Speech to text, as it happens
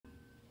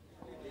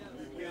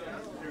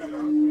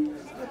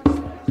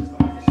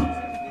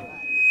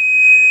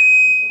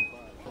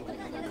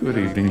Good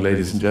evening,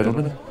 ladies and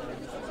gentlemen.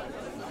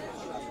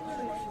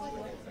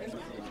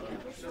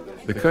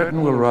 The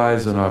curtain will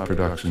rise on our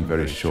production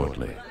very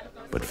shortly.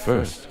 But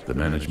first, the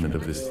management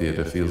of this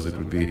theater feels it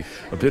would be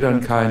a bit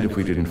unkind if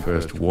we didn't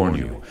first warn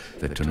you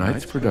that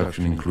tonight's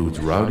production includes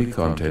rowdy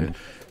content,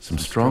 some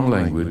strong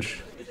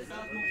language,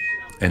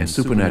 and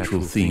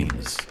supernatural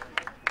themes.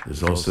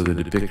 There's also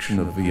the depiction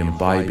of the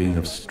imbibing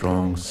of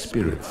strong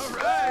spirits.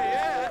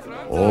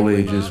 All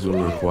ages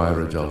will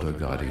require adult or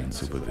guardian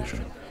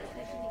supervision.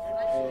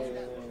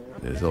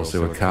 There's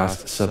also a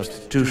cast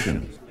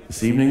substitution.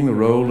 This evening, the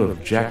role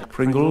of Jack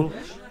Pringle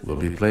will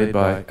be played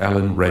by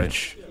Alan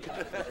Wrench.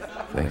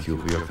 Thank you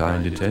for your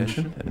kind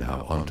attention, and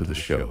now on to the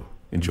show.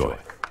 Enjoy.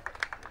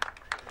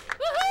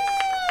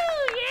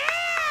 Woohoo!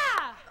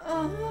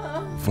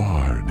 Yeah!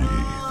 Varney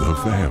the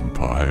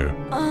Vampire.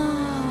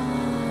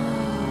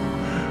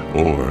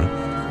 Or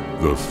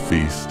the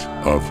Feast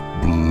of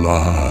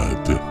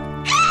Blood.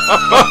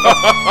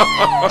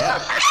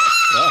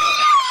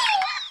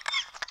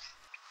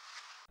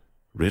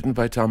 Written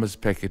by Thomas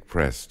Peckett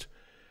Prest.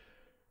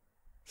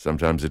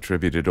 Sometimes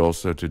attributed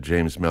also to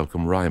James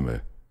Malcolm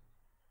Rymer.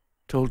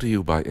 Told to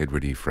you by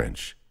Edward E.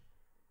 French.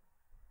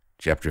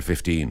 Chapter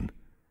 15.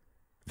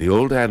 The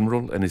Old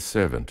Admiral and His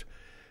Servant.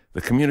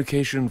 The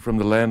communication from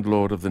the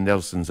landlord of the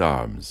Nelson's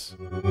Arms.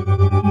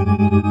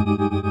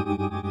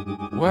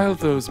 While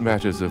those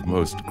matters of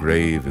most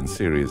grave and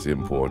serious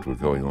import were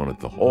going on at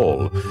the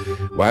Hall,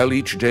 while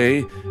each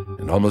day,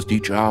 and almost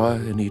each hour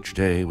in each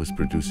day, was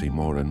producing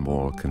more and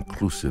more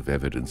conclusive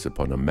evidence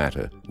upon a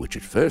matter which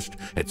at first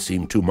had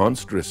seemed too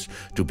monstrous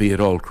to be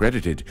at all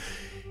credited,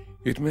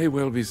 it may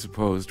well be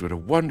supposed what a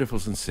wonderful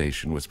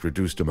sensation was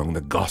produced among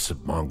the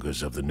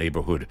gossip-mongers of the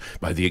neighborhood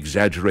by the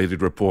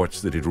exaggerated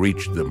reports that had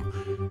reached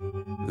them.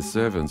 The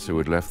servants who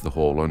had left the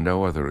hall on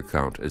no other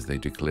account, as they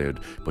declared,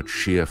 but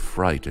sheer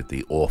fright at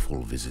the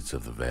awful visits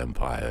of the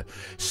vampire,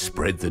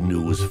 spread the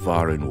news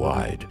far and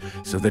wide,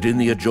 so that in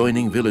the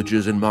adjoining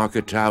villages and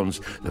market towns,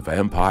 the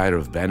vampire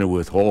of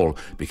Bannerworth Hall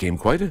became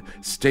quite a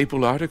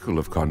staple article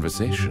of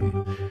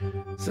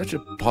conversation. Such a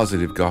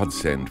positive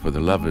godsend for the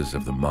lovers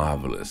of the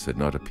marvelous had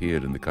not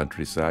appeared in the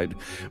countryside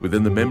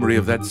within the memory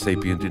of that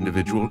sapient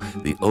individual,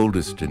 the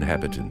oldest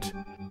inhabitant.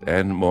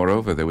 And,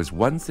 moreover, there was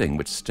one thing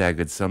which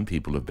staggered some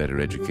people of better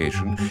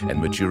education and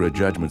maturer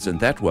judgments, and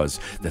that was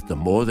that the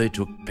more they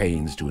took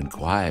pains to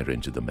inquire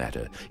into the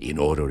matter, in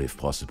order, if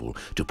possible,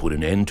 to put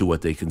an end to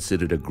what they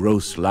considered a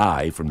gross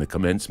lie from the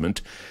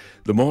commencement,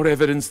 the more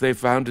evidence they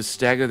found to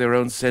stagger their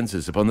own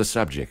senses upon the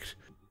subject.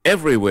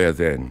 Everywhere,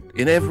 then,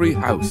 in every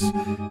house,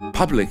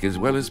 public as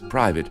well as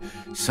private,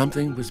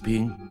 something was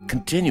being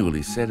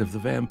continually said of the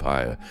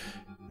vampire.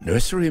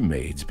 Nursery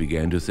maids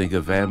began to think a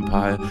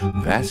vampire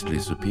vastly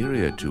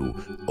superior to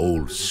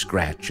Old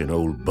Scratch and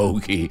Old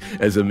Bogey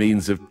as a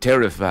means of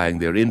terrifying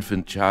their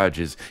infant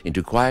charges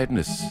into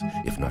quietness,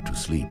 if not to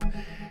sleep,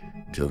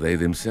 till they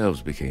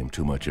themselves became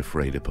too much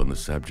afraid upon the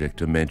subject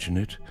to mention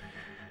it.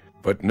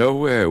 But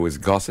nowhere was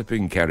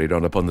gossiping carried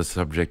on upon the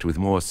subject with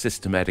more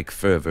systematic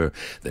fervor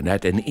than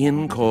at an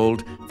inn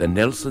called the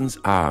Nelson's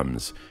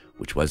Arms,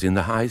 which was in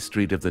the high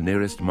street of the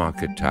nearest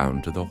market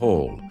town to the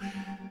Hall.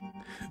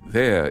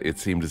 There it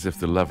seemed as if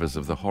the lovers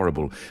of the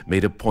horrible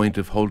made a point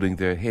of holding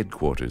their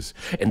headquarters,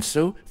 and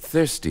so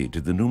thirsty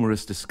did the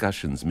numerous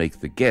discussions make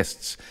the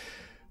guests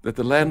that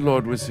the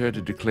landlord was heard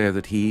to declare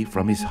that he,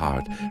 from his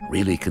heart,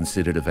 really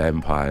considered a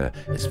vampire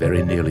as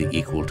very nearly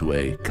equal to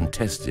a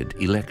contested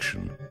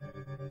election.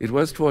 It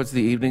was towards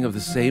the evening of the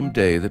same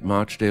day that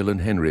Marchdale and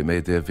Henry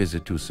made their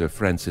visit to Sir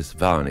Francis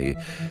Varney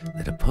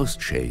that a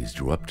post-chaise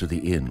drew up to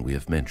the inn we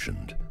have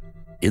mentioned.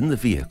 In the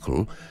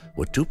vehicle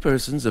were two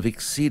persons of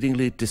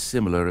exceedingly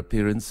dissimilar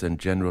appearance and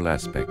general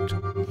aspect.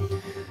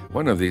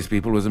 One of these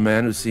people was a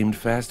man who seemed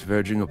fast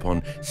verging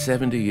upon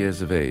 70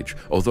 years of age,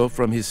 although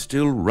from his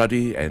still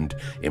ruddy and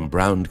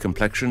embrowned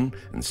complexion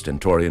and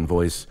stentorian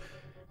voice,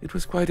 it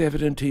was quite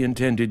evident he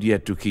intended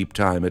yet to keep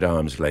time at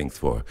arm's length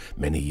for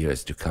many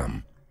years to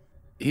come.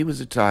 He was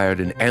attired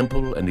in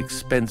ample and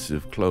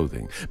expensive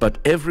clothing, but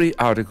every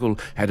article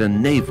had a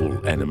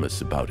naval animus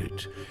about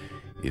it,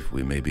 if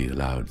we may be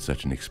allowed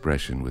such an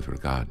expression with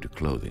regard to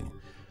clothing.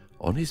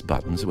 On his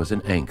buttons was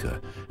an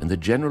anchor, and the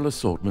general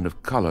assortment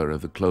of color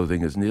of the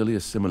clothing as nearly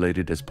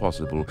assimilated as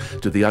possible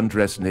to the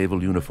undress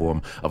naval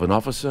uniform of an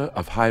officer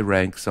of high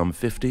rank some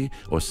 50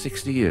 or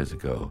 60 years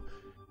ago.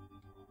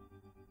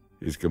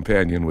 His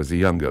companion was a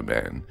younger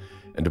man,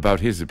 and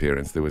about his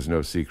appearance there was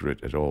no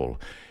secret at all.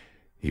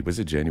 He was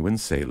a genuine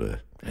sailor,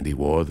 and he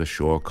wore the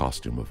shore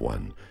costume of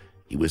one.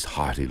 He was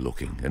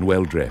hearty-looking and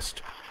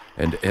well-dressed,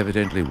 and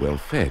evidently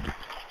well-fed.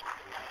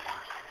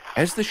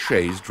 As the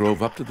chaise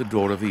drove up to the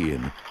door of the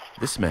inn,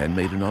 this man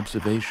made an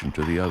observation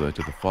to the other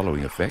to the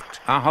following effect.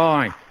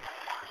 Ahoy!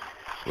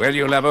 "Well,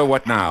 you lover,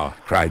 what now?"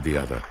 cried the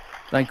other.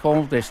 They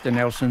called this the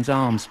Nelson's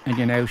Arms, and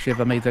you know,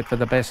 shiver me, that for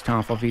the best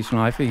half of his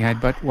life he had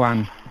but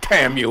one.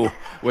 "Damn you!"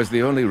 was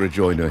the only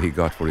rejoinder he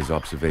got for his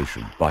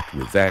observation, but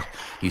with that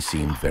he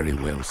seemed very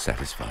well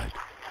satisfied.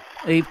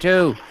 Heave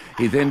to.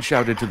 He then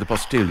shouted to the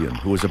postilion,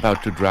 who was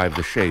about to drive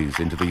the chaise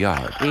into the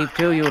yard. Heave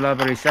to, you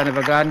lubberly son of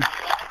a gun.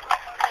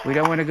 We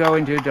don't want to go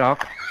into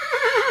dock.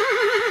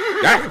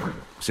 "Ah!"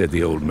 said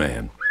the old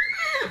man.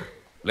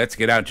 "Let's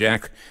get out,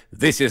 Jack.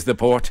 This is the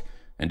port.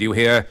 And you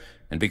hear?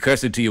 And be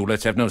cursed to you,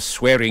 let's have no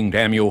swearing,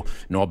 damn you,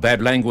 nor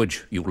bad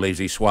language, you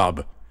lazy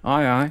swab,"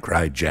 Aye, aye.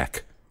 cried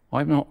Jack.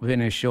 I've not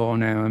been ashore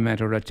now a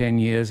matter of 10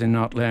 years and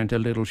not learnt a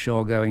little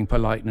shore-going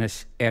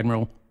politeness,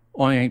 Admiral.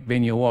 I ain't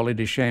been your wallet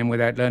to shame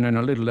without learning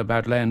a little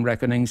about land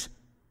reckonings.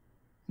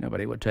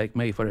 Nobody would take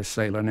me for a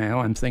sailor now,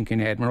 I'm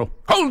thinking, Admiral.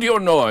 "Hold your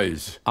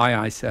noise!" Aye,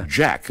 aye, sir.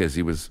 Jack, as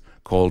he was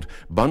called,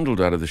 bundled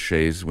out of the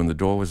chaise when the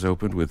door was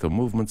opened with a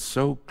movement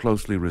so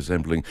closely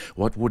resembling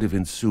what would have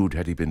ensued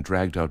had he been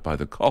dragged out by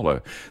the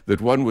collar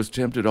that one was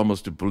tempted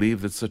almost to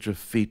believe that such a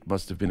feat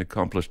must have been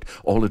accomplished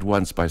all at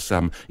once by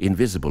some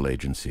invisible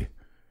agency.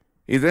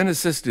 He then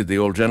assisted the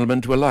old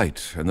gentleman to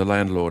alight, and the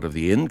landlord of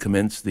the inn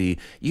commenced the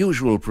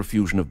usual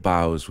profusion of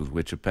bows with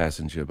which a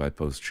passenger by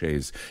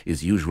post-chaise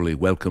is usually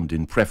welcomed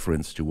in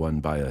preference to one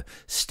by a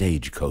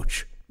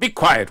stage-coach. "Be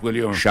quiet, will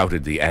you?"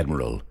 shouted the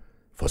Admiral,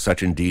 for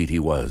such indeed he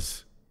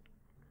was.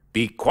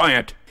 "Be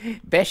quiet."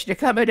 Best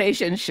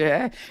accommodation,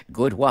 sir.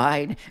 Good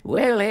wine,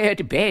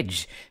 well-aired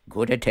beds,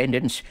 good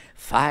attendance,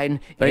 fine...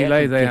 They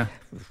lay there,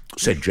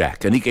 said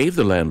Jack, and he gave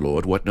the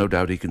landlord what no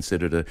doubt he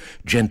considered a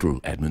gentle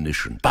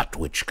admonition, but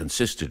which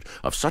consisted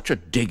of such a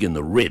dig in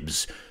the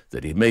ribs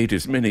that he made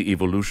as many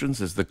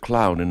evolutions as the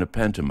clown in a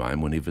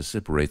pantomime when he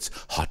vociferates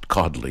hot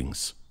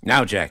codlings.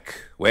 "Now, Jack,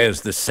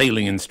 where's the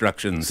sailing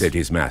instructions?" said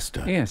his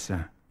master. Yes,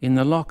 sir. In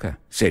the locker.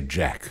 Said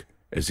Jack,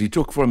 as he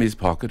took from his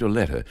pocket a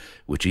letter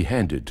which he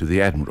handed to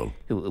the Admiral.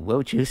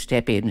 Won't you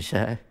step in,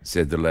 sir?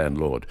 Said the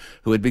landlord,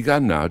 who had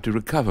begun now to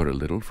recover a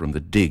little from the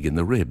dig in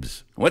the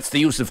ribs. "What's the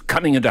use of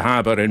coming into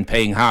harbour and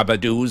paying harbour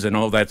dues and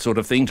all that sort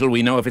of thing till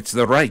we know if it's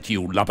the right,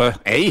 you lubber,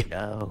 eh?"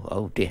 No,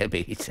 oh dear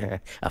me, sir.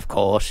 Of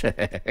course.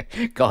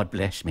 God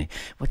bless me.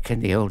 What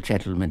can the old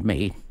gentleman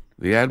mean?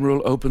 The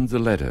Admiral opened the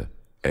letter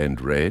and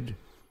read,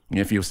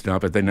 "If you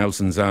stop at the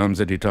Nelson's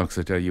Arms at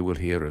Etoxeter, you will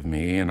hear of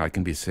me, and I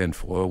can be sent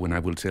for when I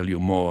will tell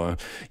you more.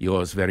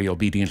 Yours very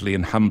obediently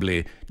and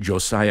humbly,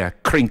 Josiah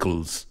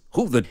Crinkles."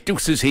 "Who the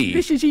deuce is he?"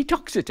 This is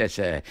Etoxeter,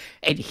 sir.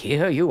 And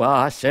here you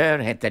are, sir,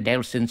 at the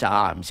Nelson's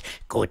Arms.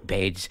 Good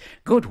beds,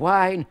 good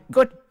wine,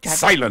 good...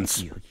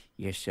 "Silence!"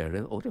 Yes,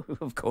 sir. Oh,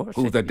 of course.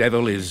 "Who the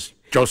devil is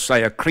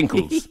Josiah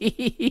Crinkles?"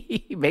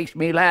 Makes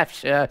me laugh,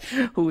 sir.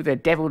 Who the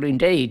devil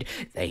indeed?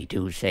 They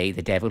do say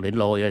the devil and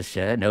lawyers,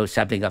 sir, know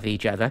something of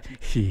each other.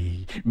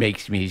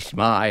 Makes me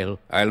smile.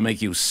 "I'll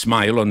make you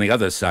smile on the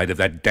other side of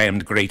that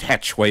damned great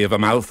hatchway of a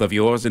mouth of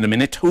yours in a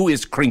minute. Who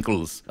is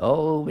Crinkles?"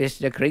 Oh,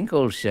 Mr.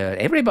 Crinkles, sir.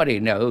 Everybody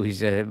knows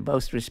he's a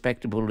most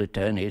respectable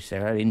attorney,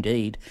 sir,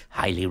 indeed.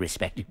 Highly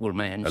respectable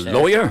man, A sir.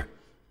 lawyer?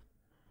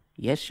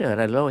 Yes,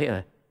 sir, a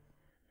lawyer.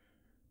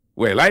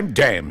 "Well, I'm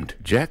damned."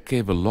 Jack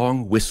gave a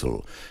long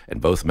whistle,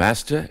 and both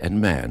master and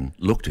man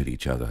looked at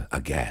each other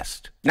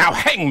aghast. "Now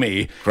hang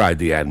me!" cried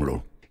the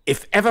Admiral.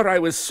 "If ever I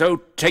was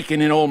so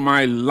taken in all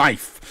my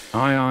life,"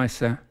 Aye, aye,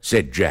 sir.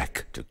 said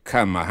Jack, "to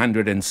come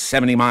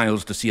 170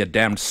 miles to see a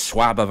damned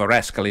swab of a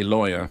rascally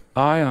lawyer.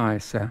 Aye, aye,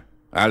 sir.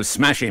 I'll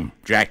smash him,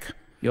 Jack.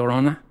 Your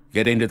honour?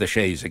 Get into the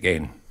chaise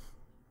again."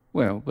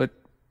 Well, but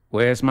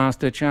where's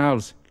Master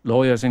Charles?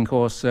 Lawyers, in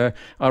course, sir,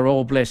 are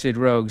all blessed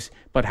rogues,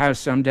 but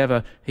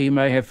howsomedever he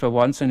may have for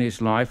once in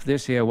his life,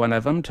 this here one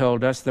of 'em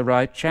told us the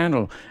right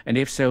channel, and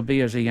if so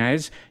be as he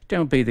has,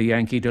 don't be the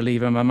Yankee to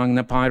leave him among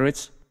the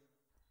pirates.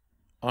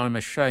 I'm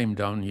ashamed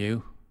on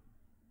you.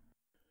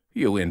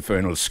 "You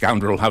infernal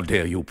scoundrel, how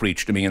dare you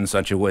preach to me in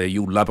such a way,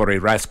 you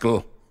lubberly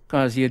rascal?"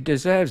 "'Cause you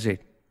deserves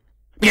it."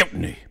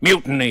 "Mutiny!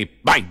 Mutiny!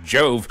 By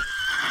Jove!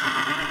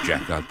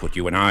 Jack, I'll put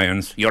you in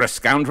irons. You're a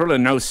scoundrel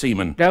and no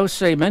seaman." No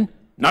seaman?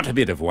 "Not a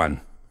bit of one."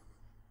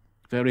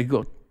 Very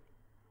good.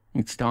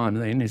 It's time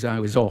then, as I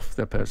was off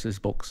the purser's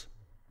books.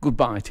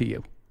 Goodbye to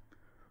you.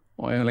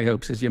 I only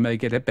hopes as you may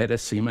get a better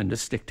seaman to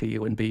stick to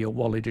you and be your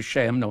Wally de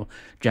Sham nor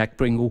Jack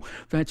Pringle.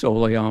 That's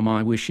all the harm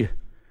I wish you.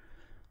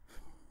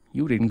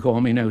 You didn't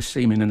call me no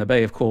seaman in the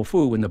Bay of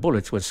Corfu when the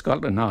bullets were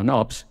scuttling our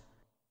knobs.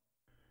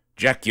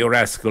 "Jack, you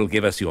rascal,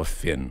 give us your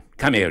fin.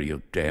 Come here,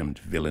 you damned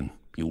villain.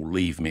 You'll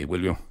leave me,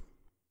 will you?"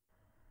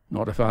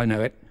 Not if I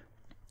know it.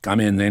 "Come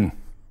in, then."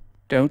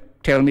 Don't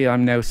tell me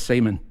I'm no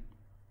seaman.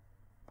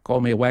 Call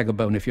me a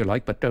wagabone if you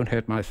like, but don't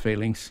hurt my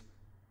feelings.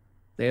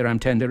 There I'm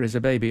tender as a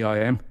baby, I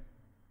am.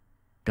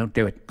 Don't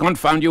do it.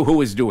 "Confound you,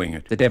 who is doing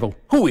it?" The devil.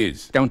 "Who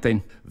is?" Don't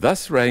then.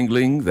 Thus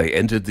wrangling, they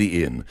entered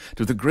the inn,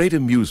 to the great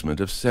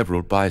amusement of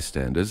several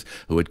bystanders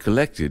who had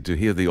collected to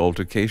hear the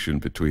altercation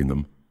between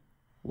them.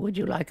 Would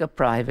you like a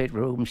private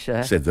room,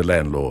 sir? Said the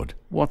landlord.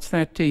 What's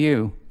that to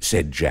you?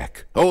 Said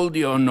Jack. "Hold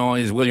your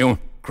noise, will you?"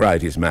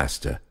 cried his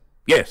master.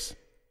 "Yes,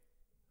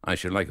 I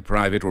should like a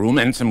private room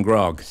and some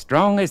grog."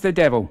 Strong as the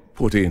devil,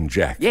 put in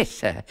Jack. Yes,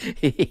 sir.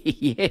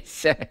 Yes,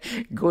 sir.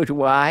 Good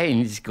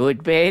wines,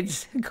 good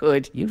beds,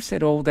 good... You've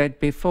said all that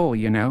before,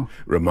 you know,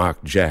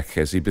 remarked Jack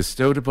as he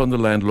bestowed upon the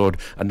landlord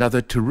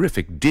another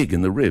terrific dig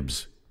in the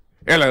ribs.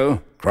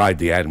 Hello, cried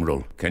the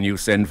Admiral. Can you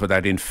send for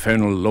that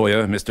infernal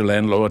lawyer, Mr.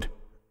 Landlord?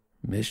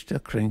 Mr.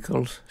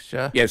 Crinkles,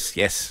 sir? Yes,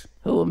 yes.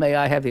 Who may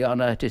I have the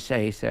honour to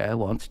say, sir,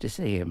 wants to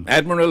see him?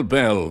 Admiral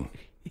Bell.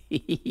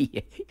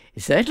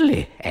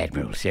 Certainly,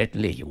 Admiral,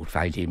 certainly. You'll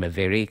find him a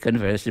very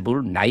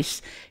conversible,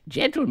 nice,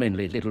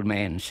 gentlemanly little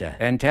man, sir.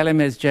 And tell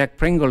him as Jack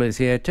Pringle is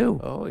here too.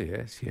 Oh,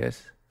 yes,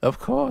 yes. Of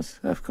course,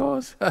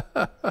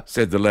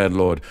 said the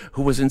landlord,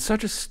 who was in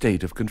such a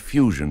state of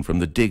confusion from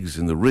the digs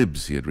in the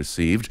ribs he had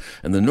received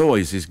and the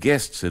noise his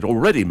guests had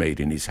already made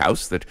in his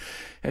house that,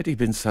 had he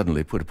been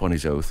suddenly put upon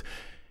his oath,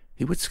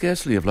 he would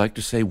scarcely have liked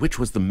to say which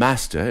was the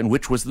master and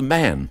which was the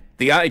man.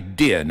 The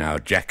idea now,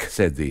 Jack,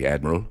 said the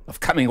Admiral,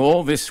 of coming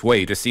all this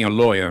way to see a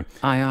lawyer.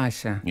 Aye, aye,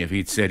 sir. If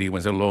he'd said he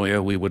was a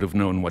lawyer, we would have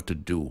known what to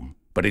do.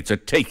 But it's a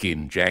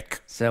take-in,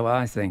 Jack. So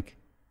I think.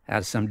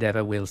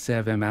 Howsomedever we'll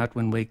serve him out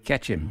when we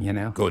catch him, you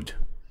know. Good.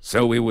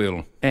 So we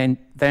will. And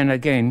then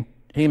again,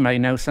 he may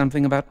know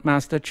something about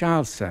Master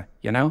Charles, sir,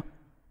 you know.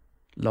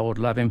 Lord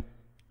love him.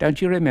 Don't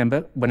you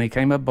remember when he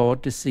came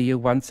aboard to see you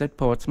once at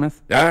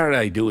Portsmouth?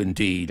 I do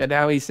indeed. And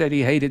how he said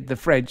he hated the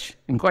French,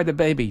 and quite a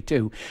baby,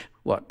 too.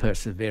 What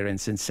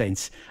perseverance and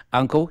sense.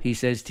 Uncle, he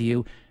says to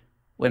you,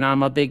 when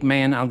I'm a big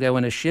man, I'll go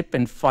in a ship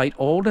and fight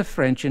all the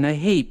French in a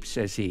heap,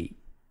 says he.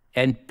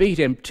 And beat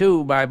him,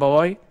 too, my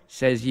boy,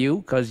 says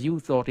you, 'cause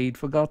you thought he'd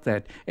forgot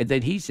that. And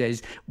then he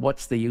says,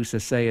 what's the use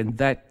of saying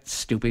that,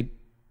 stupid?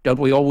 Don't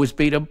we always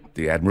beat 'em?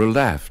 The Admiral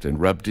laughed and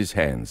rubbed his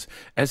hands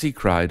as he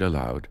cried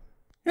aloud.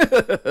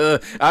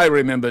 I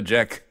remember,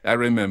 Jack. I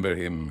remember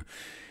him.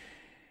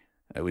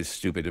 I was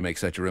stupid to make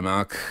such a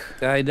remark.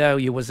 I know,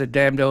 you was a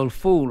damned old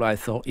fool, I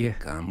thought you.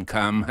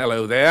 Come.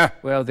 Hello there.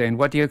 Well then,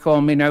 what do you call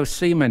me no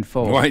seaman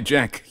for? Why,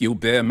 Jack, you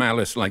bear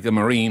malice like a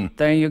marine.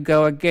 There you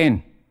go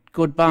again.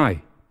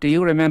 Goodbye. Do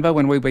you remember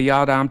when we were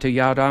yard-arm to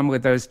yard-arm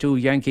with those 2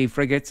 Yankee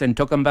frigates and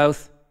took 'em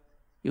both?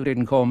 You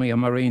didn't call me a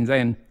marine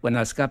then, when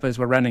our scuppers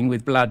were running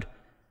with blood.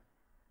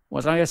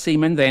 Was I a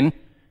seaman then?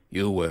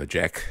 You were,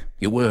 Jack.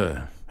 You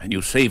were. And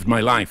you saved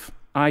my life.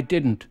 I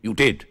didn't. You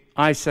did.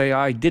 I say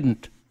I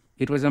didn't.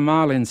 It was a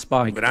marlin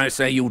spike. But I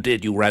say you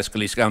did, you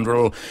rascally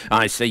scoundrel.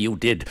 I say you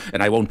did,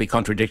 and I won't be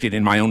contradicted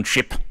in my own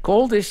ship.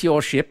 Call this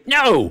your ship?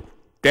 No!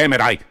 Damn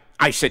it,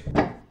 I said...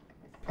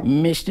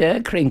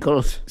 Mr.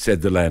 Crinkles,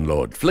 said the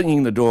landlord,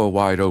 flinging the door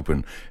wide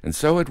open, and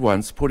so at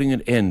once putting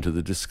an end to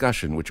the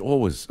discussion, which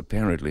always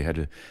apparently had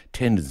a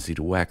tendency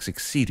to wax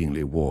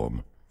exceedingly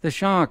warm. The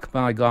shark,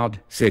 by God,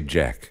 said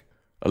Jack.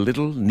 A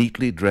little,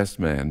 neatly dressed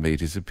man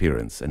made his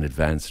appearance and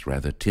advanced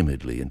rather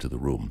timidly into the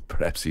room.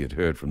 Perhaps he had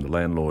heard from the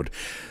landlord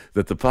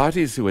that the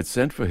parties who had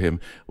sent for him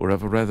were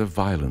of a rather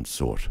violent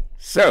sort.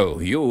 So,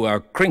 you are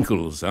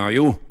Crinkles, are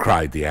you?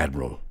 Cried the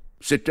Admiral.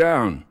 Sit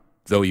down,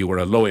 though you were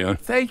a lawyer.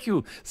 Thank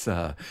you,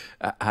 sir.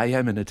 I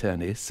am an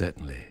attorney,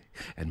 certainly.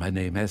 And my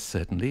name as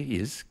certainly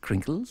is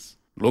Crinkles.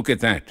 Look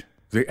at that.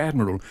 The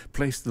Admiral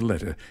placed the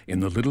letter in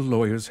the little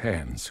lawyer's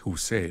hands, who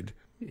said,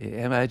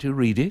 Am I to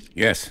read it?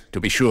 Yes, to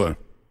be sure.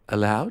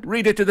 Aloud?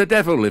 Read it to the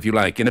devil, if you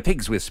like, in a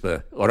pig's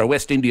whisper, or a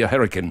West India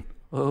hurricane.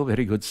 Oh,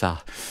 very good, sir.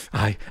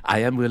 I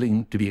am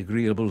willing to be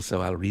agreeable,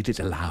 so I'll read it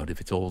aloud if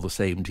it's all the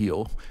same to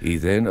you. He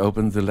then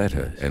opened the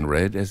letter and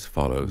read as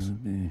follows.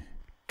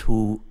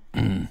 To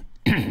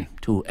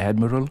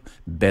Admiral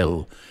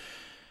Bell.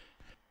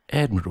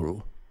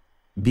 Admiral,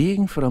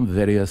 being from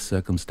various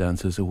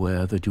circumstances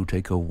aware that you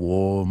take a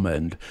warm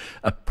and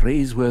a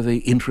praiseworthy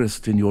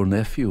interest in your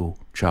nephew,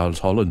 Charles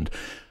Holland,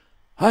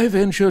 I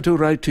venture to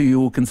write to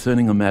you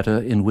concerning a matter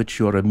in which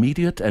your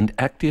immediate and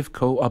active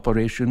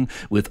cooperation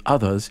with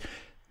others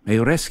may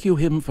rescue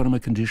him from a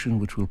condition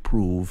which will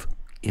prove,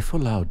 if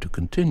allowed to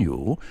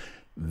continue,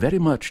 very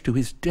much to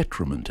his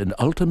detriment and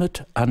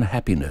ultimate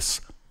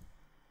unhappiness.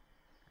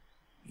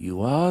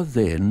 You are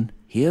then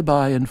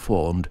hereby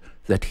informed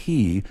that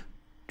he,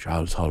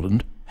 Charles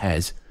Holland,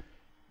 has,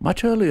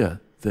 much earlier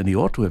than he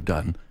ought to have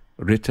done,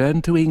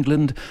 returned to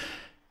England,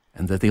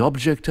 and that the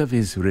object of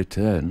his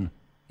return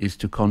is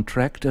to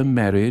contract a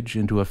marriage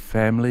into a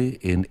family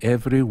in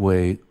every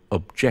way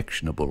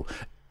objectionable,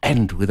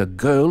 and with a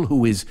girl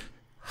who is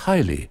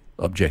highly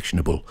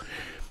objectionable.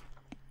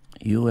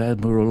 You,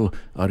 Admiral,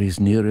 are his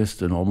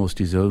nearest and almost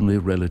his only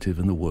relative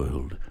in the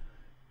world.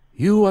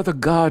 You are the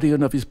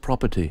guardian of his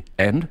property,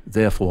 and,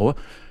 therefore,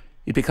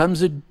 it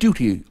becomes a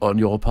duty on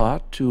your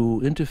part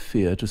to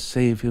interfere to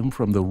save him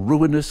from the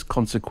ruinous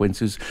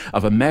consequences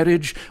of a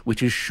marriage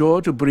which is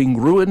sure to bring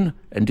ruin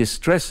and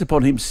distress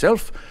upon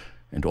himself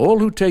and all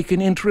who take an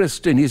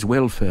interest in his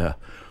welfare.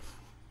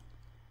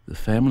 The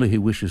family he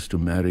wishes to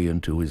marry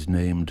into is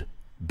named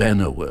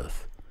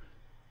Bannerworth,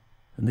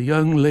 and the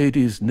young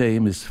lady's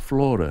name is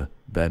Flora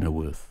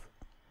Bannerworth.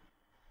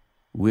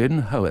 When,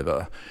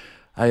 however,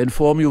 I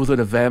inform you that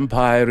a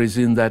vampire is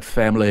in that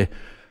family,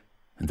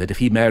 and that if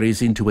he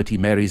marries into it, he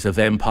marries a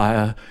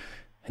vampire,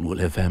 and will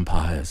have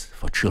vampires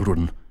for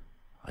children,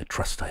 I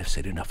trust I have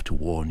said enough to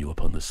warn you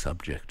upon the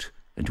subject,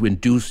 and to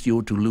induce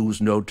you to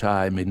lose no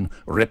time in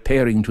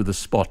repairing to the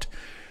spot.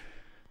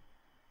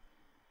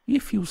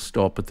 If you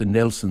stop at the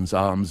Nelson's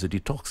Arms at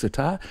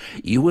Etoxeter,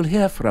 you will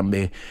hear from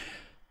me.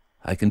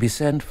 I can be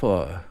sent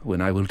for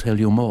when I will tell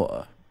you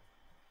more.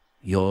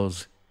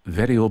 Yours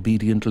very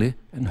obediently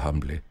and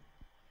humbly,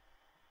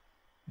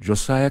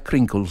 Josiah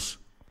Crinkles.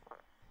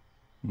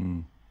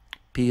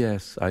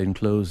 P.S. I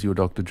enclose you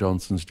Dr.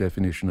 Johnson's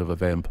definition of a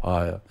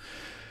vampire,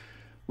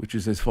 which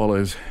is as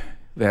follows.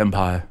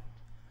 Vampire,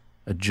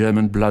 a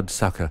German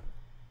bloodsucker,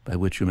 by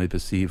which you may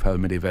perceive how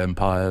many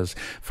vampires,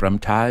 from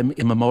time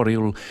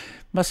immemorial,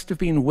 must have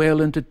been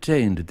well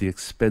entertained at the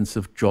expense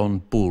of John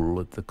Bull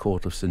at the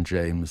court of St.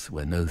 James,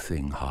 where no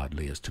thing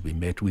hardly is to be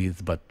met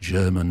with but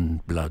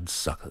German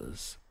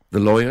bloodsuckers. The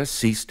lawyer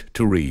ceased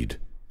to read,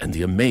 and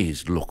the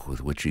amazed look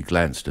with which he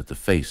glanced at the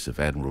face of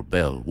Admiral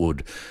Bell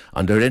would,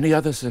 under any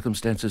other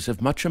circumstances,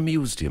 have much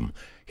amused him.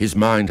 His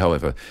mind,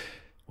 however,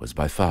 was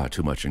by far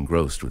too much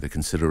engrossed with the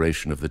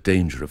consideration of the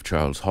danger of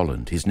Charles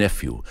Holland, his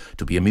nephew,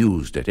 to be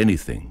amused at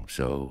anything.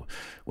 So,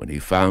 when he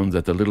found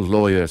that the little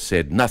lawyer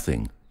said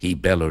nothing, he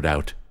bellowed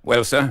out,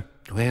 Well, sir?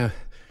 Well,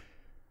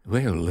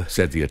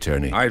 said the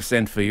attorney. I've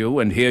sent for you,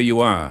 and here you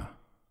are.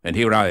 And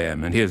here I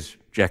am, and here's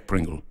Jack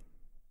Pringle.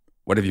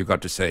 What have you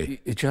got to say?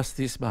 Just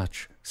this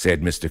much,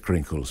 said Mr.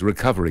 Crinkles,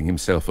 recovering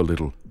himself a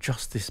little.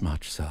 Just this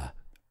much, sir.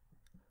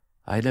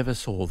 I never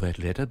saw that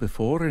letter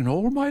before in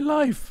all my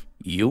life.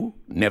 You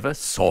never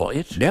saw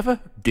it? Never?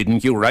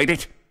 Didn't you write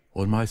it?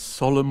 On my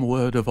solemn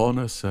word of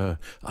honor, sir,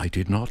 I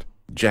did not.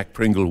 Jack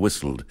Pringle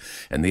whistled,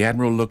 and the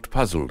Admiral looked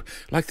puzzled.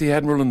 Like the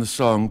Admiral in the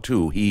song,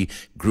 too, he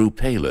grew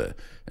paler,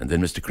 and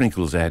then Mr.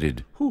 Crinkles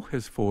added, Who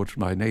has forged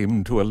my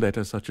name to a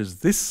letter such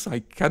as this? I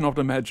cannot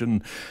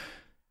imagine.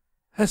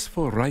 As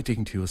for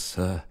writing to you,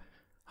 sir,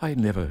 I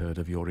never heard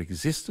of your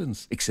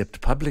existence,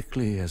 except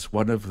publicly as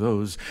one of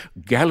those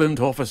gallant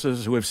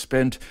officers who have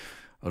spent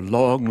a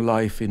long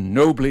life in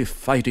nobly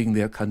fighting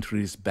their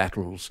country's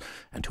battles,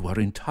 and who are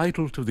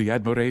entitled to the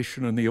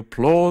admiration and the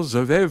applause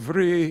of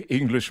every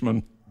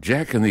Englishman.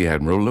 Jack and the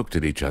Admiral looked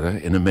at each other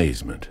in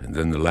amazement, and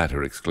then the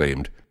latter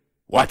exclaimed,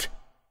 What?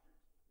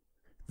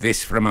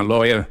 This from a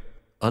lawyer?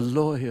 A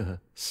lawyer,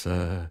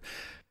 sir,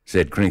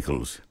 said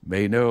Crinkles,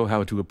 may know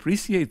how to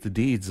appreciate the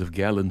deeds of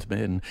gallant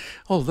men,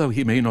 although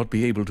he may not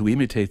be able to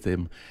imitate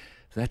them.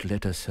 That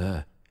letter,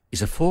 sir,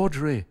 is a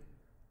forgery.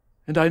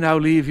 And I now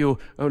leave you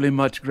only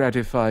much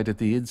gratified at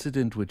the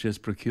incident which has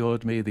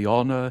procured me the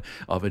honor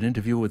of an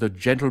interview with a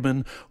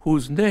gentleman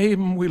whose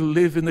name will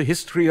live in the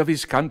history of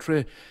his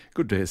country.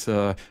 Good day,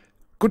 sir.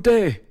 Good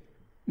day.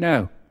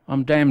 No,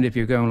 I'm damned if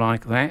you're going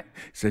like that,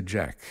 said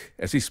Jack,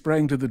 as he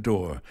sprang to the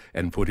door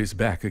and put his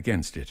back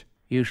against it.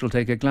 You shall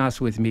take a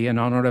glass with me in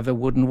honour of the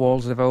wooden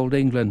walls of old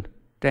England.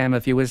 Damn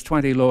if you was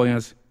 20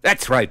 lawyers.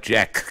 That's right,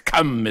 Jack.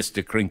 Come,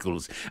 Mr.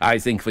 Crinkles. I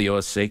think for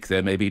your sake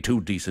there may be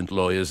 2 decent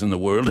lawyers in the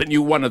world, and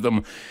you one of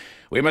them.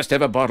 We must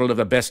have a bottle of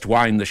the best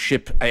wine the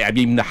ship,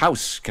 the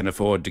house, can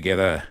afford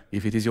together.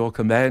 If it is your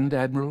command,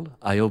 Admiral,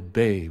 I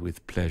obey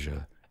with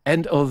pleasure.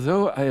 And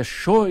although I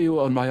assure you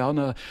on my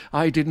honour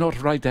I did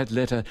not write that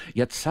letter,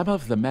 yet some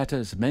of the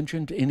matters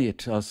mentioned in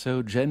it are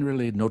so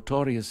generally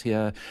notorious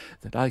here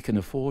that I can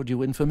afford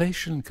you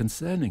information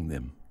concerning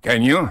them.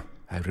 Can you?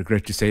 I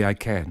regret to say I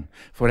can,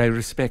 for I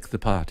respect the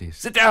parties.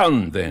 Sit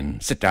down,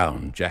 then. Sit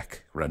down,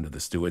 Jack. Run to the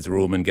steward's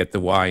room and get the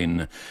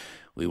wine.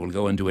 We will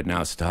go into it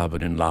now,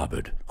 starboard and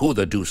larboard. Who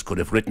the deuce could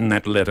have written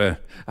that letter?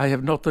 I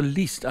have not the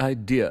least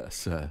idea,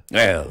 sir.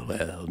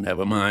 Well,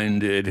 never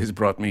mind. It has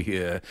brought me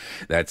here.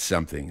 That's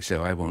something,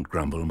 so I won't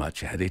grumble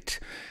much at it.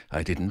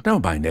 I didn't know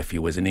my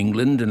nephew was in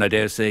England, and I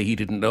dare say he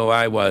didn't know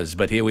I was,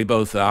 but here we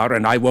both are,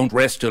 and I won't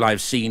rest till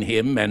I've seen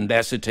him and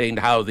ascertained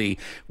how the...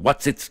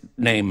 what's its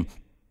name?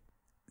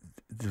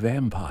 The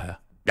vampire.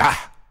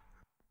 Ah!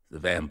 The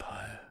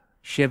vampire.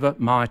 Shiver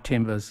my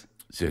timbers,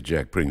 said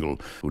Jack Pringle,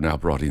 who now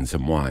brought in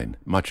some wine,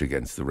 much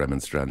against the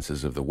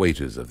remonstrances of the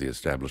waiters of the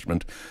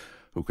establishment,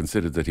 who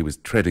considered that he was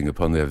treading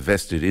upon their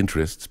vested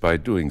interests by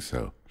doing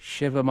so.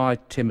 Shiver my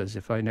timbers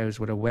if I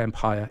knows what a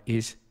vampire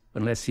is,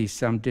 unless he's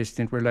some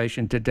distant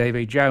relation to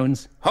Davy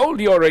Jones. Hold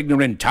your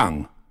ignorant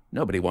tongue.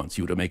 Nobody wants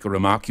you to make a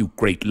remark, you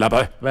great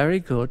lubber. Very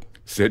good,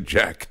 said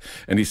Jack,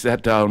 and he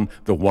sat down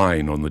the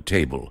wine on the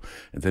table,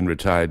 and then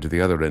retired to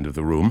the other end of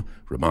the room,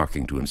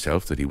 remarking to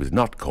himself that he was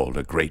not called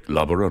a great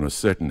lubber on a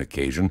certain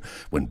occasion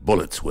when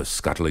bullets were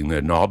scuttling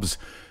their knobs,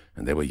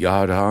 and they were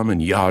yard-arm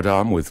and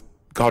yard-arm with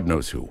God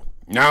knows who.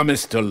 Now,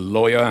 Mr.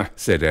 Lawyer,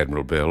 said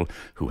Admiral Bell,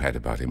 who had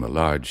about him a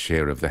large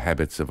share of the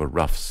habits of a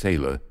rough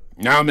sailor.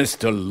 Now,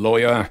 Mr.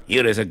 Lawyer,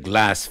 here is a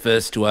glass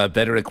first to our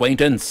better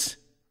acquaintance.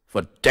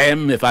 For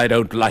damn if I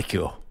don't like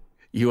you.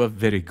 You are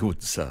very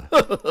good, sir.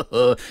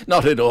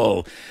 Not at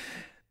all.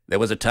 There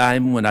was a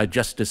time when I'd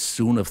just as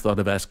soon have thought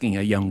of asking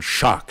a young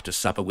shark to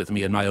supper with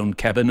me in my own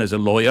cabin as a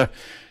lawyer.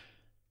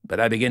 But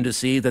I begin to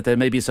see that there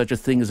may be such a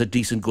thing as a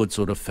decent good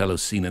sort of fellow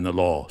seen in the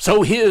law.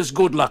 So here's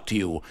good luck to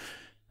you,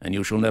 and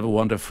you shall never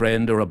want a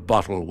friend or a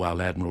bottle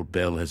while Admiral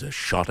Bell has a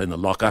shot in the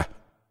locker.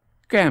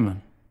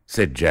 gammon,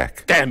 said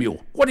Jack. Damn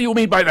you! What do you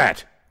mean by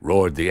that?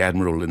 Roared the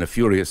Admiral in a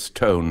furious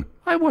tone.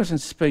 I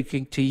wasn't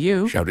speaking to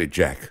you. Shouted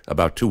Jack,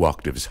 about 2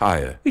 octaves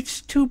higher.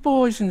 It's 2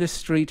 boys in the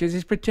street as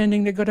is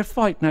pretending they're going to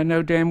fight, and I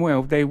know damn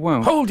well they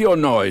won't. Hold your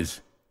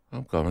noise!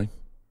 I'm coming.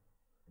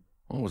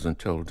 I wasn't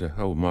told to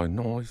hold my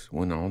noise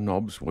when our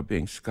knobs were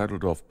being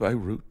scuttled off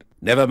Beirut.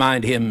 Never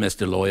mind him,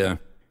 Mr. Lawyer,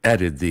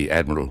 added the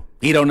Admiral.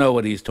 He don't know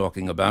what he's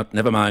talking about.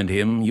 Never mind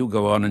him. You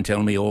go on and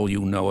tell me all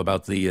you know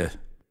about the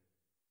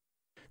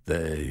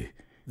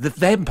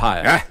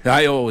vampire. Ah,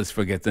 I always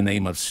forget the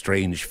name of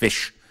strange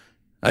fish.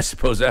 I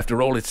suppose,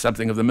 after all, it's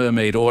something of the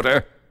mermaid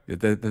order.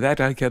 That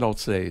I cannot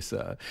say,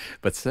 sir,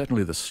 but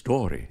certainly the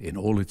story, in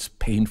all its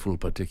painful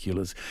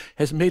particulars,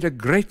 has made a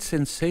great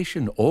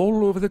sensation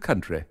all over the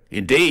country.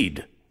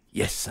 Indeed.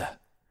 Yes, sir.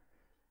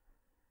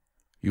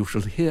 You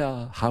shall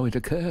hear how it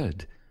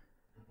occurred.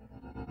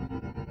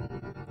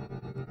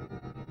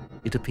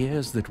 It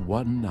appears that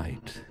one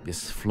night,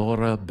 Miss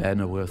Flora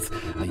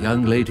Bannerworth, a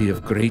young lady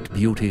of great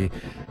beauty,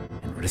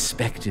 and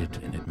respected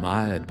and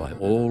admired by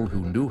all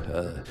who knew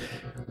her,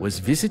 was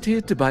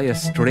visited by a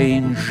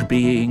strange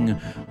being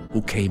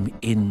who came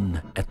in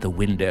at the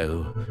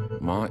window.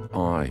 My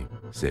eye,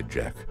 said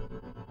Jack.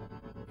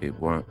 It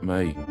weren't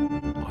me.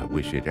 I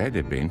wish it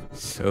had been.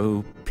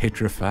 So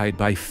petrified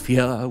by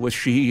fear was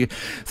she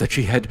that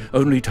she had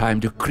only time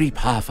to creep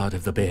half out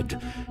of the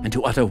bed and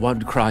to utter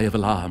one cry of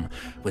alarm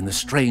when the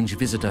strange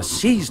visitor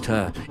seized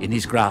her in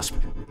his grasp.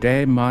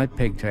 Damn my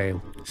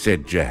pigtail,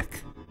 said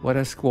Jack. What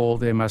a squall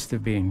there must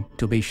have been,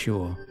 to be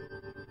sure.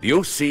 Do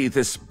you see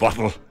this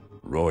bottle?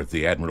 Roared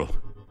the Admiral.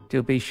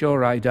 To be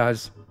sure I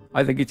does.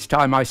 I think it's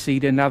time I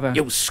seed another.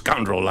 You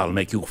scoundrel, I'll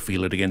make you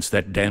feel it against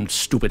that damned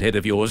stupid head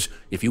of yours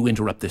if you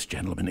interrupt this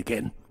gentleman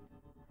again.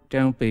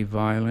 Don't be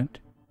violent.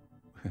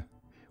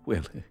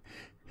 Well,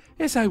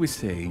 as I was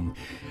saying,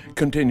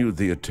 continued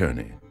the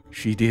attorney,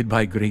 she did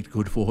by great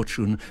good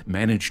fortune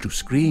manage to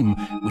scream,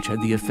 which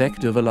had the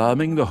effect of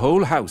alarming the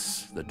whole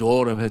house. The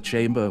door of her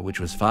chamber,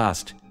 which was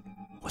fast,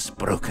 was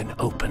broken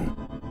open.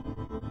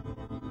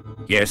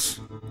 Yes,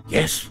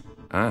 yes.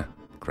 Ah,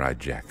 cried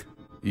Jack.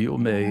 You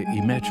may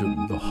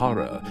imagine the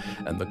horror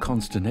and the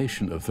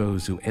consternation of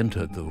those who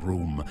entered the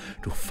room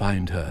to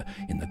find her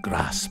in the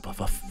grasp of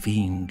a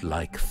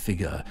fiend-like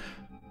figure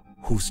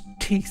whose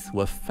teeth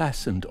were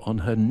fastened on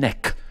her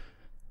neck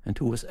and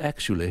who was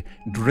actually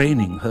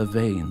draining her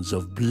veins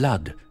of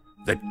blood.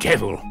 The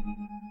devil!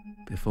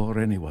 Before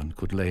anyone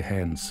could lay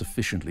hands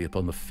sufficiently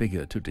upon the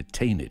figure to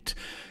detain it,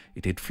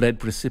 it had fled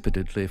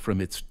precipitately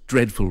from its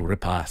dreadful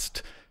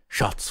repast.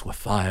 Shots were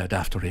fired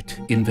after it,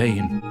 in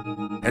vain.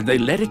 And they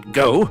let it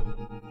go?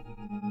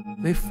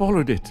 They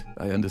followed it,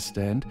 I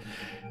understand,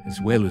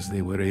 as well as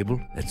they were able,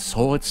 and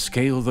saw it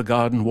scale the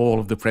garden wall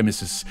of the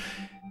premises.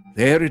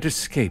 There it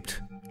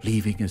escaped,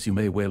 leaving, as you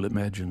may well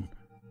imagine,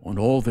 on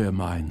all their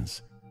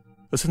minds,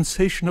 a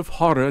sensation of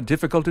horror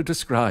difficult to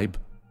describe.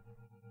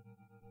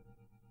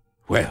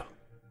 Well,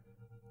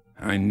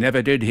 I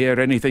never did hear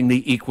anything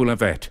the equal of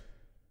that.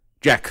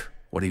 Jack,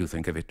 what do you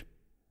think of it?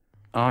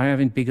 I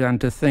haven't begun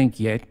to think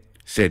yet,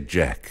 said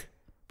Jack.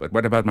 But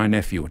what about my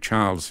nephew,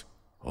 Charles?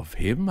 Of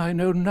him I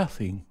know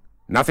nothing.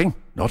 Nothing?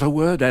 Not a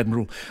word,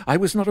 Admiral. I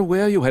was not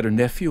aware you had a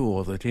nephew,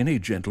 or that any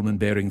gentleman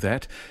bearing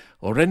that,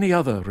 or any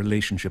other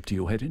relationship to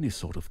you had any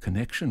sort of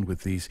connection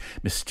with these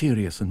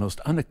mysterious and most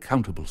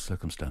unaccountable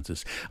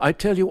circumstances. I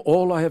tell you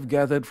all I have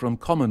gathered from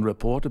common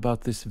report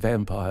about this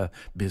vampire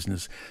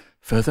business.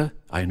 Further,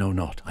 I know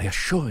not, I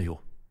assure you.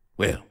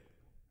 Well,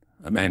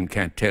 a man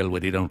can't tell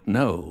what he don't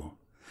know.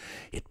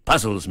 It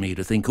puzzles me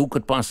to think who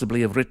could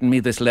possibly have written me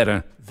this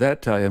letter.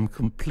 That I am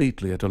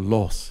completely at a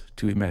loss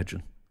to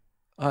imagine.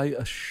 I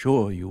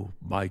assure you,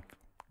 my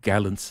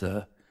gallant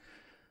sir,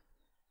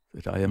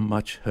 that I am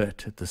much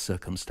hurt at the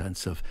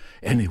circumstance of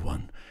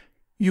anyone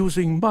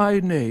using my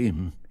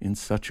name in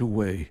such a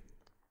way.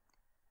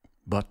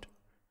 But,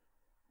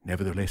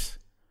 nevertheless,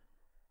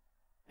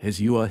 as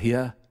you are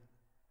here,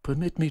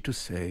 permit me to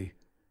say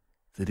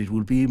that it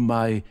will be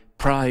my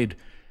pride,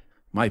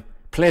 my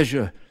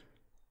pleasure,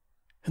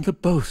 and the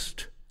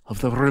boast of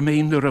the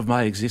remainder of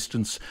my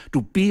existence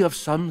to be of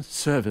some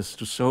service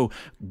to so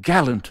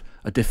gallant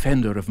a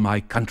defender of my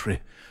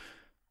country,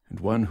 and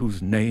one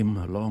whose name,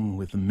 along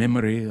with the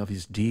memory of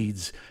his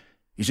deeds,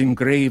 is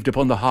engraved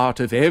upon the heart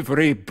of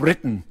every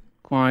Briton.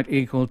 Quite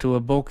equal to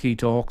a book he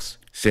talks,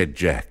 said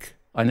Jack.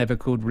 I never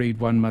could read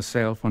one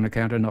myself on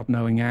account of not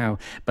knowing how,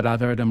 but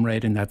I've heard 'em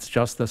read, and that's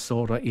just the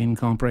sort of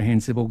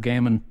incomprehensible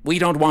gammon. We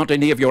don't want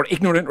any of your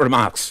ignorant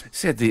remarks,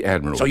 said the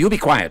Admiral. So you be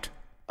quiet.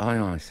 Aye,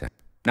 aye, sir.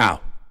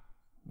 Now,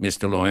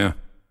 Mr. Lawyer,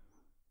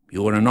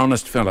 you are an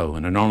honest fellow,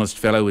 and an honest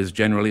fellow is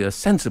generally a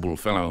sensible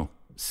fellow.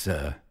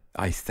 Sir,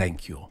 I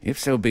thank you. If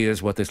so be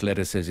as what this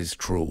letter says is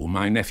true,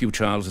 my nephew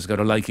Charles has got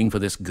a liking for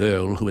this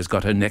girl who has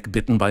got her neck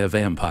bitten by a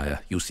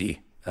vampire, you see.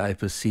 I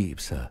perceive,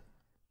 sir.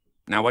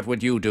 Now what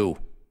would you do?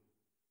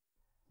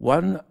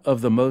 One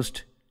of the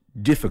most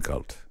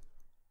difficult,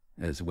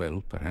 as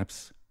well,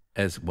 perhaps,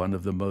 as one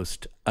of the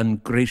most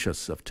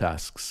ungracious of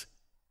tasks,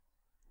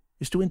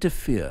 is to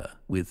interfere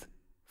with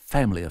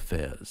family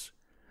affairs.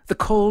 The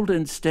cold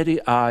and steady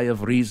eye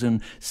of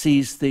reason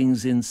sees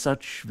things in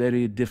such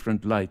very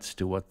different lights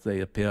to what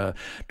they appear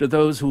to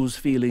those whose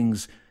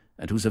feelings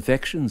and whose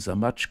affections are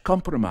much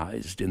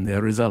compromised in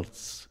their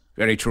results.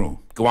 Very true.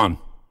 Go on.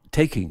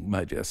 Taking,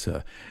 my dear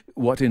sir,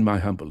 what in my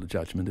humble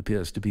judgment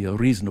appears to be a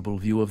reasonable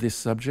view of this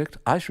subject,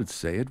 I should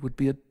say it would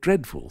be a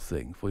dreadful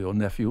thing for your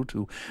nephew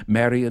to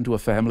marry into a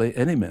family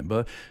any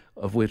member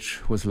of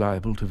which was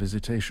liable to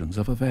visitations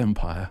of a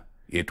vampire.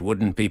 It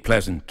wouldn't be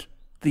pleasant.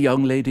 The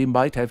young lady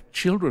might have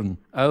children.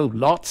 Oh,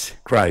 lots,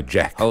 Cried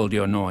Jack. Hold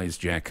your noise,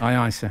 Jack. Aye,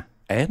 aye, sir.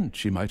 And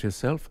she might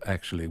herself,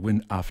 actually,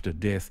 when after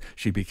death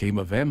she became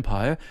a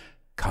vampire,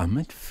 come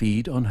and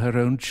feed on her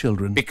own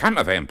children. Become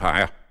a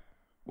vampire?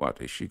 What,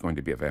 is she going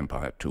to be a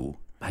vampire too?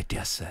 My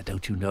dear sir,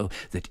 don't you know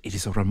that it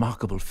is a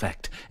remarkable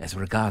fact as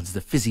regards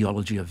the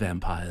physiology of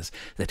vampires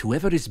that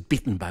whoever is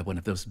bitten by one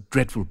of those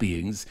dreadful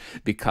beings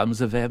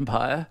becomes a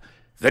vampire?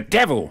 The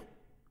devil!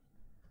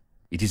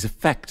 It is a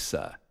fact,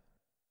 sir.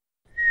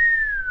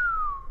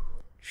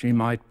 She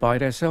might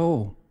bite us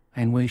all,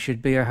 and we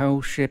should be a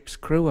whole ship's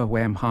crew of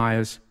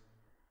vampires.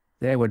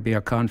 There would be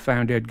a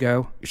confounded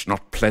go. It's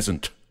not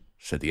pleasant,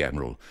 said the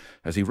Admiral,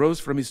 as he rose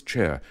from his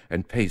chair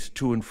and paced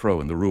to and fro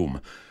in the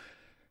room.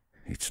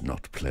 It's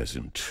not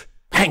pleasant.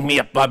 Hang me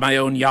up by my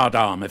own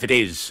yardarm if it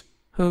is.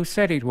 Who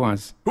said it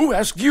was? Who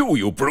asked you,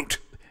 you brute?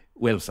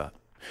 Well, sir,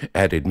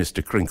 Added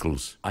Mr.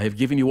 Crinkles. I have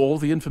given you all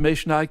the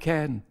information I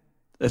can,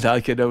 and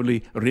I can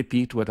only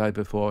repeat what I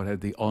before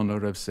had the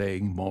honour of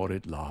saying more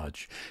at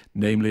large,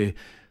 namely,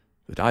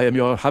 that I am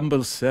your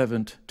humble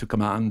servant to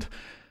command,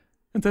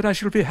 and that I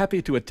shall be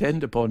happy to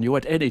attend upon you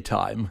at any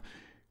time.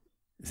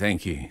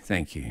 Thank you,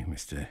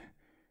 Mr.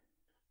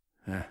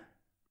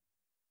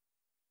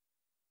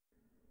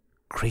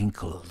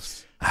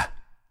 Crinkles.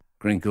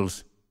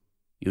 Crinkles.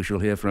 You shall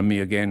hear from me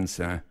again,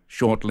 sir,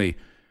 shortly.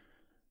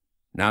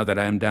 Now that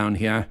I am down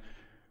here,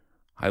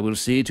 I will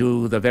see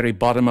to the very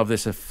bottom of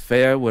this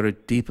affair, were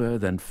it deeper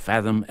than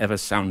fathom ever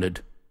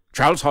sounded.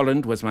 Charles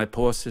Holland was my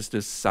poor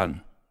sister's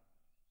son.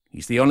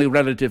 He's the only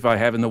relative I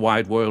have in the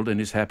wide world, and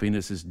his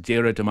happiness is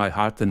dearer to my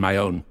heart than my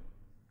own.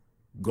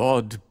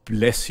 God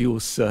bless you,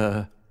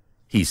 sir,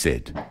 He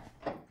said.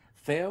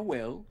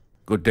 Farewell.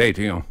 Good day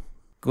to you,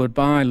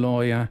 Goodbye,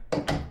 lawyer.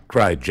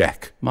 cried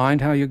Jack.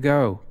 Mind how you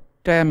go.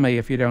 Damn me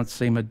if you don't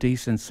seem a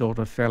decent sort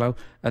of fellow,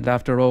 and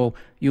after all,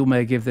 you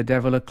may give the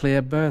devil a clear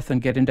berth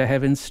and get into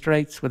heaven's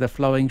straits with a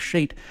flowing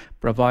sheet,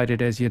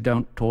 provided as you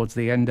don't, towards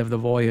the end of the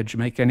voyage,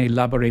 make any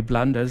lubbery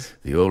blunders.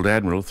 The old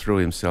Admiral threw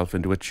himself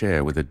into a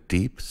chair with a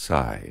deep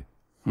sigh.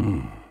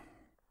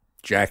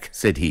 Jack,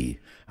 Said he,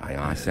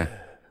 aye, sir.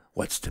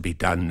 What's to be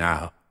done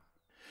now?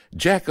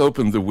 Jack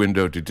opened the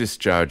window to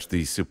discharge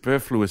the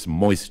superfluous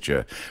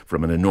moisture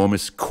from an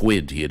enormous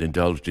quid he had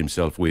indulged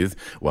himself with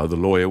while the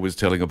lawyer was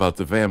telling about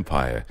the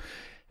vampire.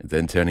 And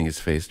then turning his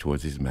face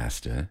towards his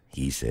master,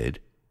 he said,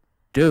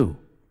 Do?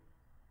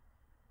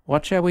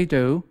 What shall we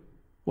do?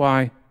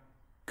 Why,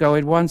 go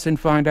at once and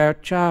find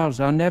out Charles,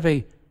 our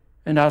nevy,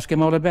 and ask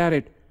him all about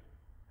it.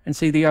 And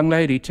see the young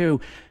lady, too.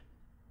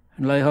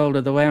 And lay hold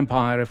of the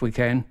vampire, if we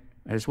can,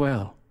 as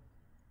well.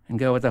 And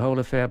go with the whole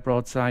affair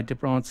broadside to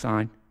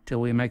broadside, till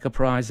we make a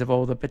prize of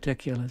all the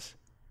particulars,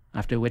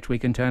 after which we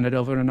can turn it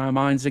over in our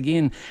minds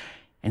again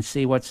and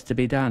see what's to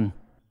be done.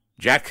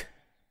 Jack,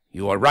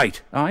 you are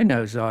right. I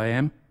knows I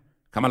am.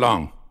 Come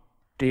along.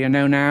 Do you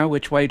know now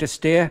which way to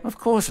steer? Of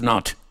course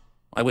not.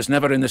 I was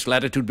never in this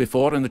latitude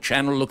before, and the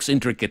channel looks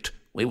intricate.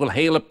 We will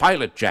hail a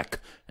pilot, Jack,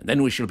 and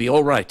then we shall be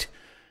all right.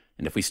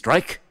 And if we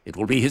strike, it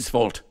will be his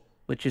fault.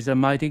 Which is a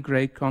mighty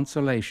great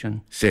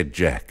consolation. said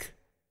Jack.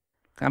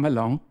 Come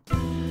along.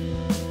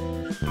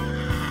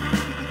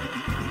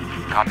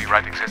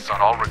 Copyright exists on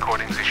all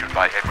recordings issued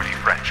by Edward E.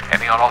 French.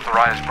 Any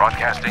unauthorized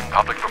broadcasting,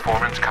 public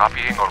performance,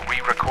 copying, or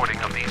re-recording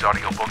of these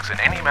audiobooks in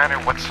any manner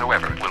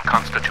whatsoever will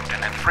constitute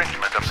an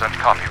infringement of such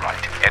copyright.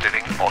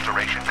 Editing,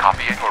 alteration,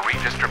 copying, or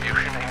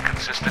redistribution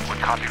inconsistent with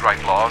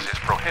copyright laws is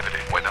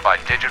prohibited, whether by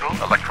digital,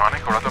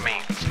 electronic, or other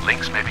means.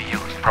 Links may be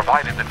used,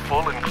 provided that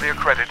full and clear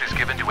credit is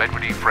given to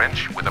Edward E.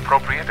 French with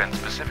appropriate and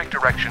specific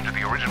direction to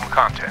the original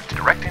content.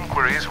 Direct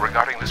inquiries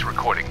regarding this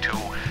recording to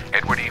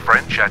Edward E.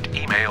 French at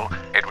email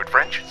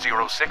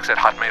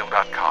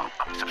edwardfrench06@hotmail.com.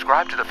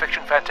 Subscribe to the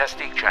Fiction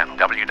Fantastique channel,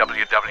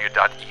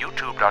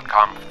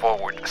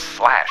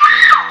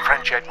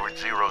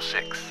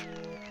 www.youtube.com/FrenchEdward06.